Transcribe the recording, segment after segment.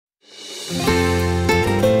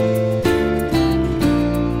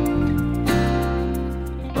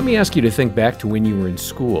Let me ask you to think back to when you were in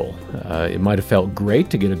school. It might have felt great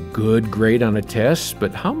to get a good grade on a test,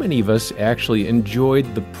 but how many of us actually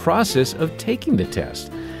enjoyed the process of taking the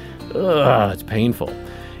test? It's painful.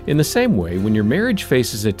 In the same way, when your marriage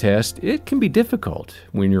faces a test, it can be difficult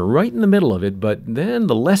when you're right in the middle of it, but then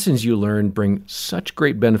the lessons you learn bring such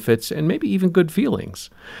great benefits and maybe even good feelings.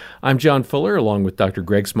 I'm John Fuller, along with Dr.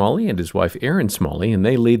 Greg Smalley and his wife Erin Smalley, and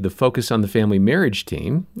they lead the Focus on the Family Marriage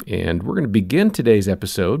team. And we're going to begin today's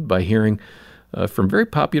episode by hearing from very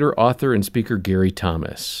popular author and speaker Gary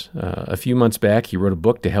Thomas. A few months back, he wrote a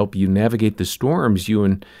book to help you navigate the storms you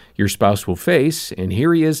and your spouse will face, and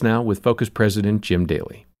here he is now with Focus President Jim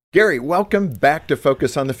Daly. Gary, welcome back to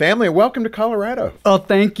Focus on the Family. Welcome to Colorado. Oh,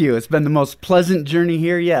 thank you. It's been the most pleasant journey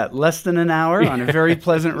here yet. Less than an hour on a very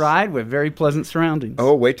pleasant ride with very pleasant surroundings.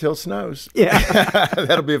 Oh, wait till it snows. Yeah.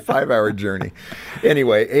 That'll be a 5-hour journey.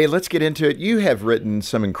 Anyway, hey, let's get into it. You have written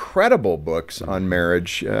some incredible books on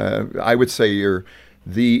marriage. I would say you're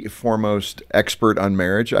the foremost expert on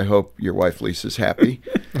marriage. I hope your wife Lisa's happy.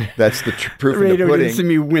 That's the proof in the pudding. Didn't see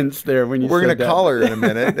me wince there when you We're said going to that. call her in a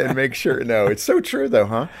minute and make sure. No, it's so true though,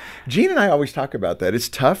 huh? Gene and I always talk about that. It's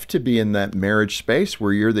tough to be in that marriage space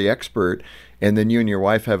where you're the expert and then you and your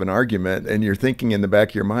wife have an argument and you're thinking in the back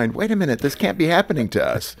of your mind, wait a minute, this can't be happening to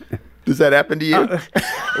us. Does that happen to you?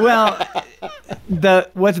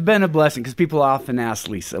 What's been a blessing, because people often ask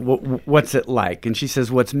Lisa, what's it like? And she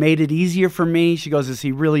says, what's made it easier for me, she goes, is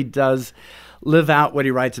he really does live out what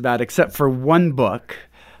he writes about, except for one book.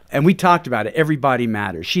 And we talked about it, Everybody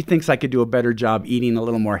Matters. She thinks I could do a better job eating a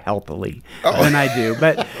little more healthily than I do.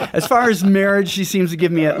 But as far as marriage, she seems to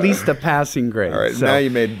give me at least a passing grade. All right, now you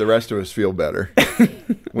made the rest of us feel better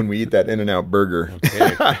when we eat that In-N-Out burger.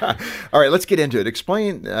 Okay. All right, let's get into it.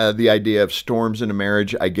 Explain the idea of storms in a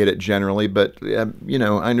marriage. I get it generally, but I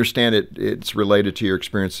understand it's related to your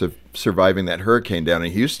experience of surviving that hurricane down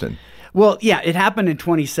in Houston. Well, yeah, it happened in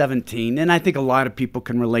 2017, and I think a lot of people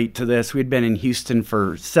can relate to this. We'd been in Houston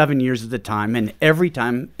for 7 years at the time, and every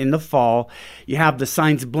time in the fall, you have the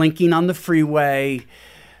signs blinking on the freeway,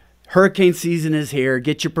 hurricane season is here,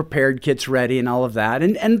 get your prepared kits ready and all of that.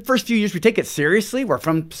 And the first few years, we take it seriously. We're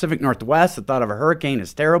from Pacific Northwest. The thought of a hurricane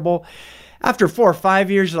is terrible. After 4 or 5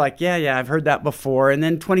 years, you're like, yeah, I've heard that before. And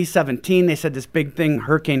then 2017, they said this big thing,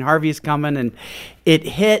 Hurricane Harvey is coming, and it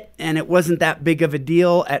hit, and it wasn't that big of a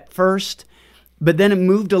deal at first. But then it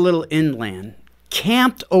moved a little inland,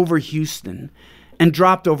 camped over Houston, and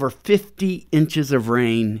dropped over 50 inches of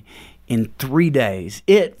rain in 3 days.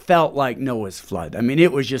 It felt like Noah's flood. I mean,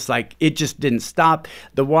 it was just like, it just didn't stop.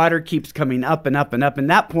 The water keeps coming up and up and up.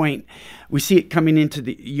 And at that point, we see it coming into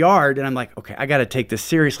the yard, and I'm like, okay, I got to take this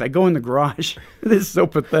seriously. I go in the garage. This is so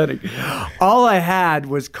pathetic. All I had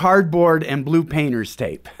was cardboard and blue painter's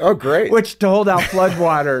tape. Oh, great. Which to hold out flood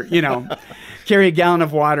water, carry a gallon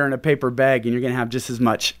of water in a paper bag and you're going to have just as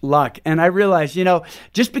much luck. And I realized,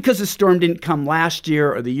 just because the storm didn't come last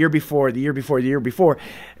year or the year before,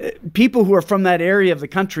 people who are from that area of the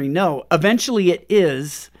country know eventually it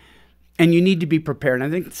is, and you need to be prepared. And I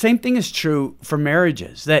think the same thing is true for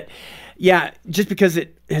marriages, that, just because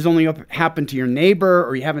it has only happened to your neighbor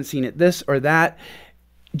or you haven't seen it this or that,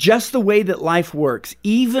 just the way that life works,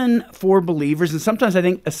 even for believers, and sometimes I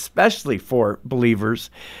think especially for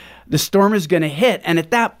believers, the storm is going to hit. And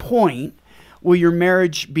at that point, will your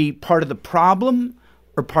marriage be part of the problem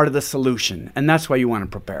or part of the solution? And that's why you want to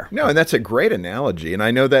prepare. No, and that's a great analogy. And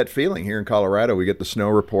I know that feeling here in Colorado. We get the snow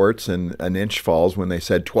reports and an inch falls when they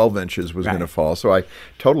said 12 inches was going to fall. So I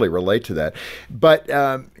totally relate to that. But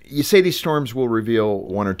you say these storms will reveal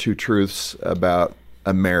one or two truths about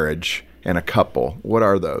a marriage and a couple. What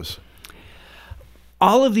are those?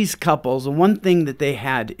 All of these couples, the one thing that they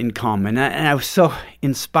had in common, and I was so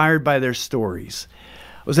inspired by their stories,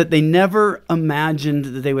 was that they never imagined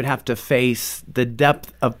that they would have to face the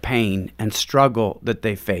depth of pain and struggle that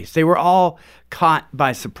they faced. They were all caught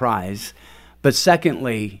by surprise. But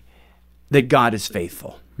secondly, that God is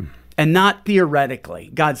faithful. And not theoretically.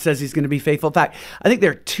 God says he's going to be faithful. In fact, I think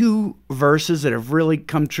there are 2 verses that have really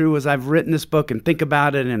come true as I've written this book and think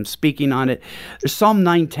about it and am speaking on it. There's Psalm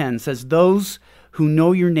 9:10 says, those who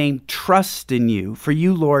know your name trust in you. For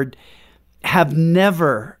you, Lord, have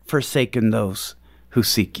never forsaken those who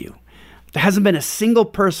seek you. There hasn't been a single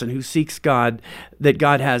person who seeks God that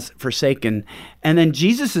God has forsaken. And then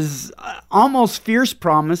Jesus' almost fierce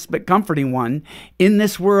promise, but comforting one, in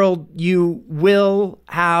this world you will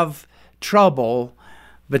have trouble,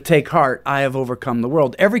 but take heart, I have overcome the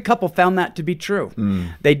world. Every couple found that to be true.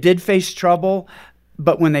 They did face trouble,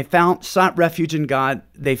 but when they sought refuge in God,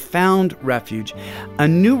 they found refuge, a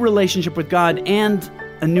new relationship with God and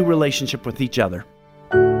a new relationship with each other.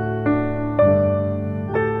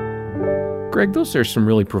 Greg, those are some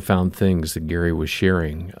really profound things that Gary was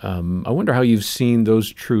sharing. I wonder how you've seen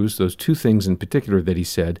those truths, those two things in particular that he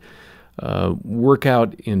said, work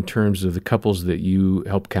out in terms of the couples that you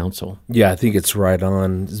help counsel. Yeah, I think it's right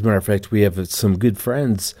on. As a matter of fact, we have some good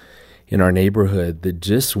friends in our neighborhood that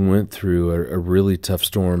just went through a really tough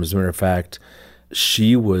storm. As a matter of fact,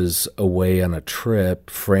 she was away on a trip,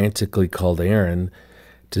 frantically called Aaron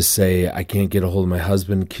to say, I can't get a hold of my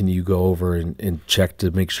husband. Can you go over and check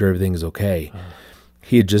to make sure everything's okay?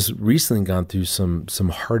 He had just recently gone through some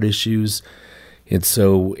heart issues. And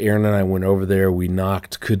so Aaron and I went over there. We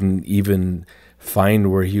knocked, couldn't even find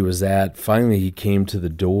where he was at. Finally, he came to the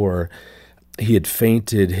door. He had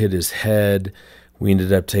fainted, hit his head. We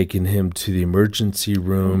ended up taking him to the emergency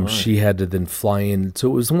room. She had to then fly in.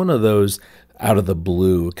 So it was one of those out of the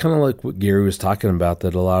blue, kind of like what Gary was talking about,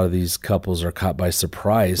 that a lot of these couples are caught by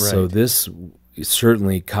surprise. Right. So this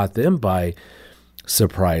certainly caught them by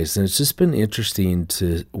surprise. And it's just been interesting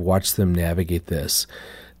to watch them navigate this.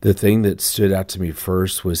 The thing that stood out to me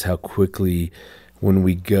first was how quickly, when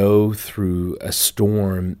we go through a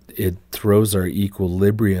storm, it throws our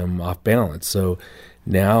equilibrium off balance. So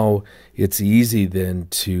now it's easy then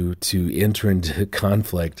to enter into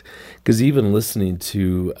conflict, because even listening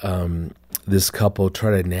to this couple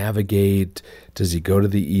try to navigate, does he go to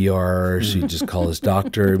the ER? Should he just call his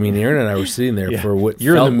doctor? I mean, Aaron and I were sitting there for what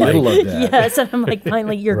you're felt in the middle like, of that. Yes, and I'm like,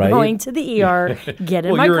 finally, you're Right? going to the ER. Get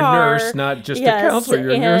in my you're car. a nurse, not just a counselor.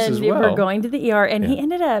 You're a nurse as well. We're going to the ER, and he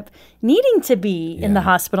ended up needing to be in the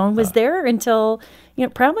hospital and was there until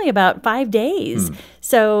probably about 5 days.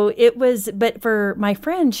 So it was, but for my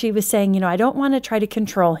friend, she was saying, I don't want to try to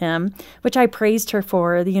control him, which I praised her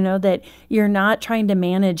for, that you're not trying to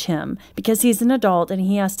manage him because he's an adult and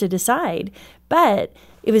he has to decide. But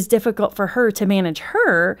it was difficult for her to manage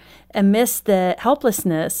her amidst the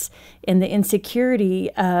helplessness and the insecurity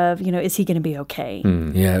of, is he going to be okay?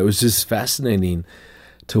 Yeah, it was just fascinating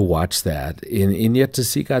to watch that and yet to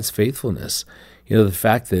see God's faithfulness. The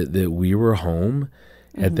fact that we were home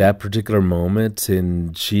at that particular moment,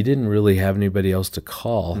 and she didn't really have anybody else to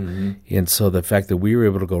call. And so the fact that we were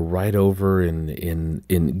able to go right over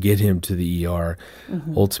and get him to the ER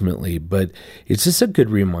ultimately. But it's just a good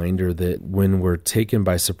reminder that when we're taken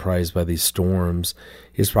by surprise by these storms,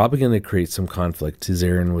 it's probably going to create some conflict. As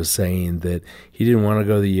Aaron was saying, that he didn't want to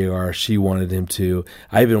go to the ER, she wanted him to.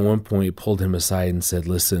 I even at one point pulled him aside and said,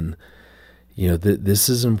 listen, this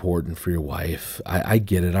is important for your wife. I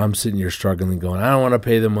get it. I'm sitting here struggling, going, I don't want to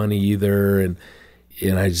pay the money either. And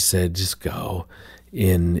I just said, just go.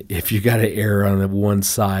 And if you got to err on one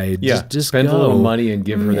side, just spend go. a little money and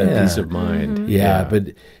give her that peace of mind. Yeah,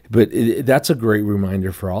 but that's a great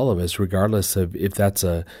reminder for all of us, regardless of if that's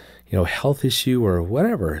a health issue or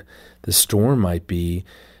whatever the storm might be.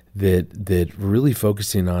 That really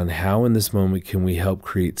focusing on how in this moment can we help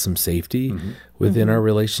create some safety within our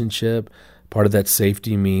relationship. Part of that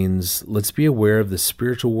safety means let's be aware of the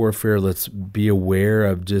spiritual warfare. Let's be aware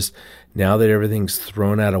of just now that everything's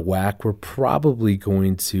thrown out of whack, we're probably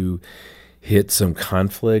going to hit some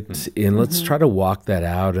conflict. And let's try to walk that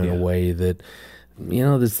out in a way that,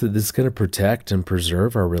 that's going to protect and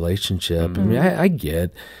preserve our relationship. I mean, I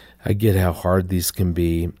get how hard these can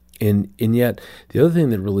be. And yet the other thing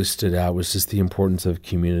that really stood out was just the importance of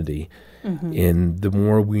community. And the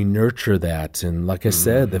more we nurture that, and like I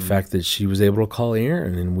said, the fact that she was able to call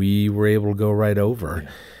Aaron and we were able to go right over.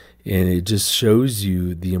 And it just shows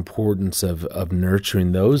you the importance of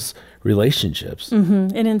nurturing those relationships.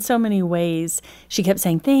 And in so many ways, she kept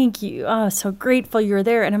saying, thank you. Oh, so grateful you're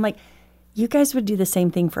there. And I'm like, you guys would do the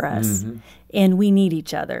same thing for us. And we need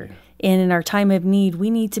each other. And in our time of need,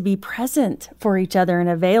 we need to be present for each other and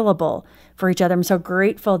available for each other. I'm so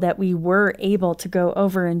grateful that we were able to go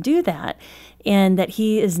over and do that and that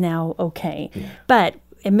he is now okay. But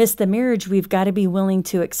amidst the marriage, we've got to be willing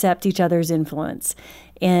to accept each other's influence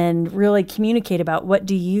and really communicate about what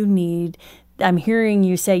do you need. I'm hearing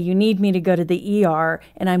you say you need me to go to the ER,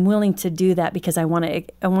 and I'm willing to do that because I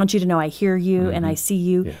want you to know I hear you and I see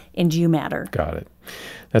you and you matter. Got it.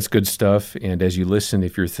 That's good stuff. And as you listen,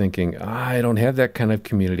 if you're thinking, I don't have that kind of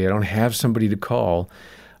community, I don't have somebody to call,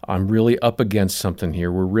 I'm really up against something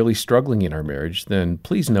here, we're really struggling in our marriage, then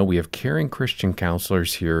please know we have caring Christian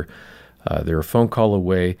counselors here. They're a phone call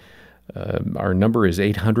away. Our number is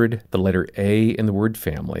 800, the letter A in the word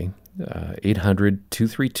family,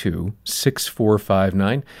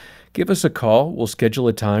 800-232-6459. Give us a call. We'll schedule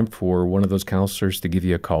a time for one of those counselors to give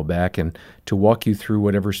you a call back and to walk you through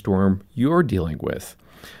whatever storm you're dealing with.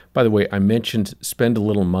 By the way, I mentioned spend a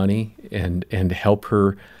little money and help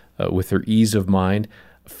her with her ease of mind.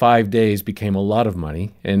 5 days became a lot of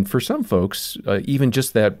money. And for some folks, even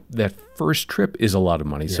just that first trip is a lot of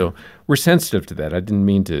money. Yeah. So we're sensitive to that. I didn't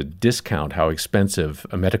mean to discount how expensive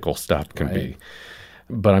a medical stop can be.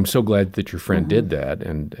 But I'm so glad that your friend did that.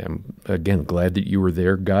 And I'm, again, glad that you were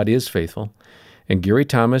there. God is faithful. And Gary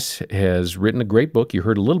Thomas has written a great book. You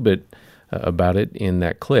heard a little bit about it in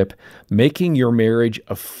that clip, Making Your Marriage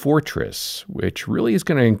a Fortress, which really is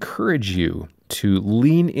going to encourage you to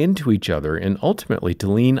lean into each other and ultimately to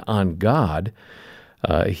lean on God.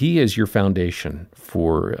 He is your foundation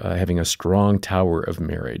for having a strong tower of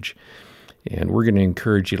marriage. And we're going to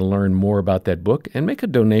encourage you to learn more about that book and make a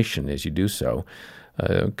donation as you do so.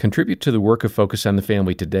 Contribute to the work of Focus on the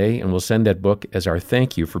Family today, and we'll send that book as our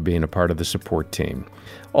thank you for being a part of the support team.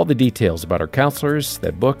 All the details about our counselors,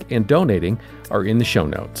 that book, and donating are in the show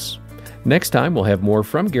notes. Next time, we'll have more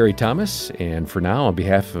from Gary Thomas, and for now, on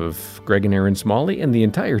behalf of Greg and Aaron Smalley and the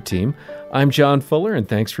entire team, I'm John Fuller, and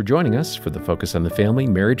thanks for joining us for the Focus on the Family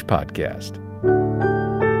Marriage Podcast.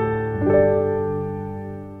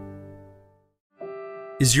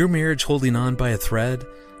 Is your marriage holding on by a thread?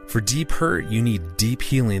 For deep hurt, you need deep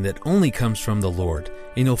healing that only comes from the Lord,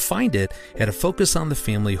 and you'll find it at a Focus on the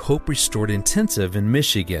Family Hope Restored Intensive in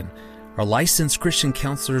Michigan. Our licensed Christian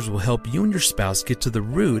counselors will help you and your spouse get to the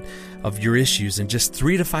root of your issues in just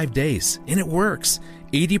 3 to 5 days, and it works.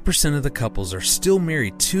 80% of the couples are still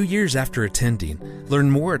married 2 years after attending.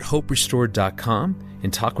 Learn more at hoperestored.com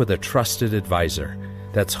and talk with a trusted advisor.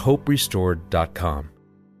 That's hoperestored.com.